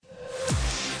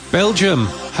Belgium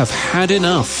have had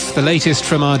enough. The latest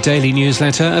from our daily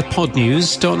newsletter at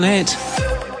podnews.net.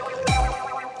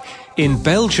 In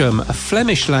Belgium, a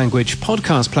Flemish-language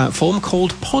podcast platform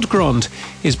called Podgrond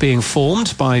is being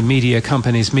formed by media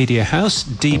companies Media House,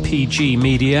 DPG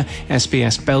Media,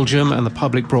 SBS Belgium and the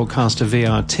public broadcaster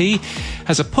VRT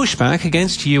as a pushback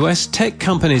against US tech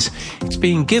companies. It's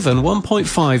being given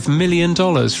 $1.5 million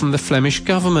from the Flemish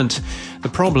government. The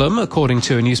problem, according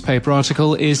to a newspaper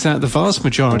article, is that the vast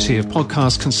majority of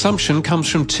podcast consumption comes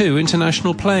from two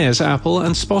international players, Apple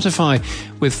and Spotify,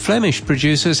 with Flemish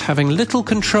producers having little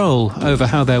control over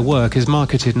how their work is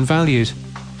marketed and valued.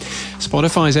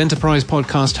 Spotify's enterprise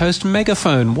podcast host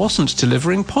Megaphone wasn't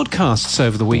delivering podcasts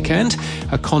over the weekend.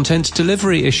 A content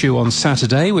delivery issue on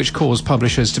Saturday, which caused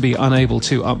publishers to be unable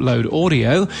to upload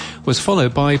audio, was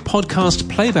followed by podcast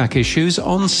playback issues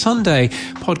on Sunday.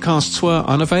 Podcasts were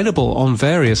unavailable on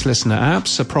various listener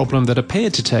apps, a problem that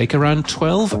appeared to take around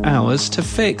 12 hours to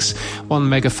fix. One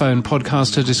Megaphone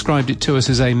podcaster described it to us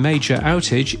as a major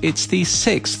outage. It's the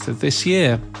 6th of this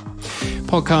year.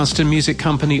 Podcast and music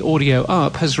company Audio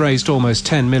Up has raised almost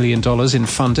 $10 million in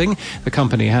funding. The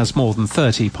company has more than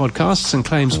 30 podcasts and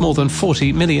claims more than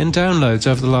 40 million downloads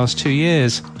over the last 2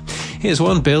 years. Here's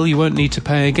one bill you won't need to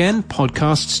pay again: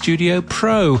 Podcast Studio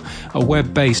Pro, a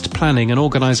web-based planning and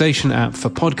organisation app for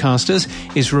podcasters,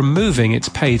 is removing its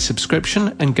paid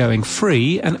subscription and going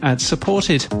free and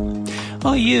ad-supported.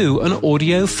 Are you an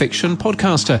audio fiction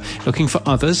podcaster looking for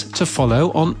others to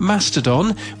follow on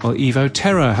Mastodon? Well, Evo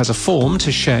Terra has a form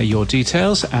to share your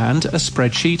details and a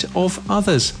spreadsheet of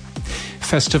others.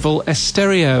 Festival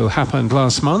Estereo happened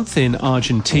last month in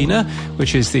Argentina,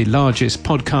 which is the largest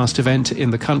podcast event in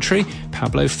the country.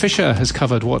 Pablo Fischer has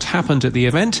covered what happened at the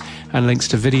event and links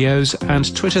to videos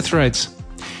and Twitter threads.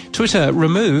 Twitter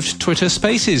removed Twitter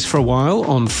Spaces for a while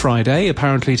on Friday,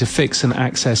 apparently to fix an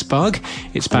access bug.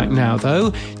 It's back now,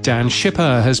 though. Dan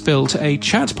Schipper has built a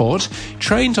chatbot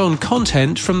trained on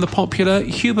content from the popular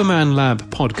Huberman Lab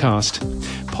podcast.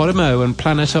 Podimo and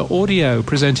Planeta Audio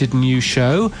presented a new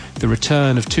show, The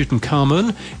Return of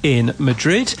Tutankhamun, in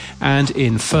Madrid. And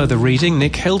in further reading,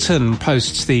 Nick Hilton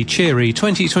posts the cheery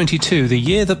 2022, the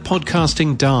year that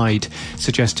podcasting died,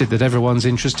 suggested that everyone's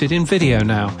interested in video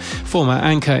now. Former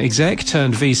Anchor exec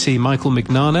turned VC Michael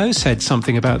Mignano said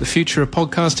something about the future of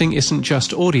podcasting isn't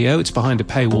just audio. It's behind a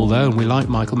paywall, though, and we like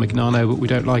Michael Mignano, but we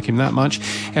don't like him that much.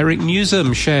 Eric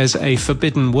Newsom shares a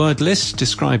forbidden word list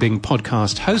describing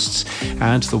podcast hosts,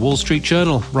 and the Wall Street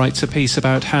Journal writes a piece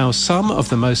about how some of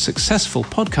the most successful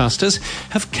podcasters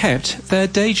have kept their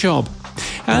day job.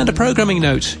 And a programming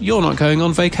note: you're not going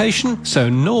on vacation, so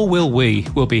nor will we.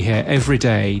 We'll be here every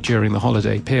day during the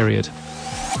holiday period.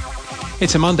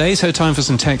 It's a Monday, so time for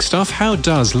some tech stuff. How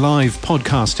does live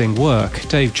podcasting work?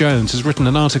 Dave Jones has written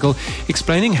an article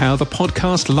explaining how the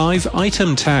podcast live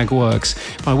item tag works,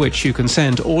 by which you can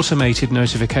send automated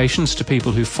notifications to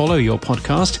people who follow your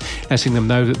podcast, letting them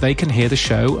know that they can hear the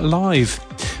show live.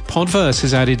 Podverse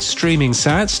has added streaming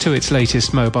sats to its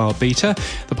latest mobile beta.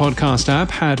 The podcast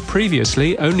app had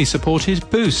previously only supported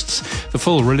boosts. The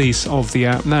full release of the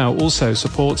app now also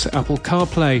supports Apple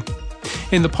CarPlay.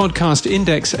 In the Podcast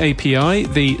Index API,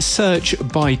 the search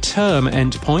by term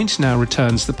endpoint now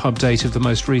returns the pub date of the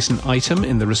most recent item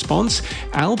in the response.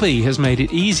 Albi has made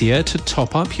it easier to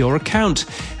top up your account,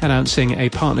 announcing a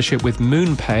partnership with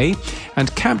MoonPay.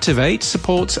 And Captivate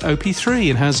supports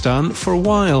OP3 and has done for a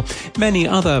while. Many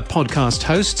other podcast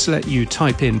hosts let you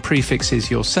type in prefixes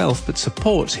yourself, but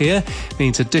support here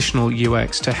means additional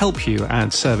UX to help you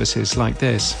add services like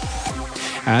this.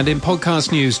 And in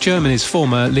podcast news, Germany's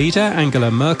former leader, Angela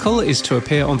Merkel, is to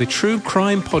appear on the true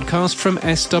crime podcast from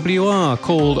SWR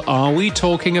called Are We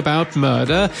Talking About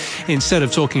Murder? Instead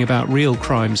of talking about real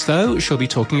crimes, though, she'll be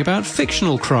talking about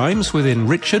fictional crimes within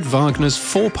Richard Wagner's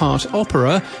 4-part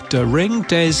opera, Der Ring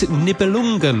des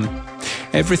Nibelungen.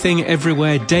 Everything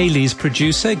Everywhere Daily's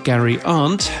producer, Gary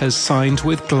Arndt, has signed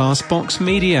with Glassbox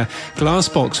Media.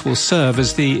 Glassbox will serve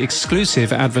as the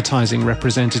exclusive advertising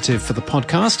representative for the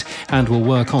podcast and will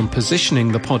work on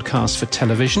positioning the podcast for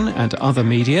television and other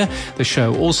media. The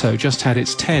show also just had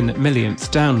its 10 millionth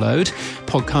download.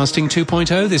 Podcasting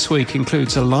 2.0 this week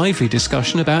includes a lively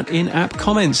discussion about in-app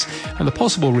comments and the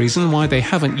possible reason why they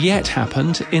haven't yet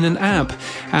happened in an app.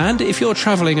 And if you're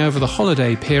traveling over the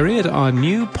holiday period, our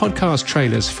new podcast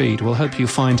trailers feed will help you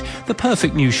find the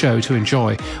perfect new show to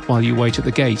enjoy while you wait at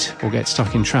the gate or get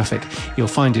stuck in traffic. You'll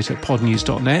find it at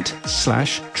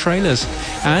podnews.net/trailers.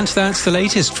 And that's the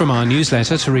latest from our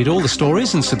newsletter. To read all the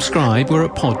stories and subscribe, we're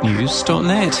at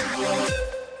podnews.net.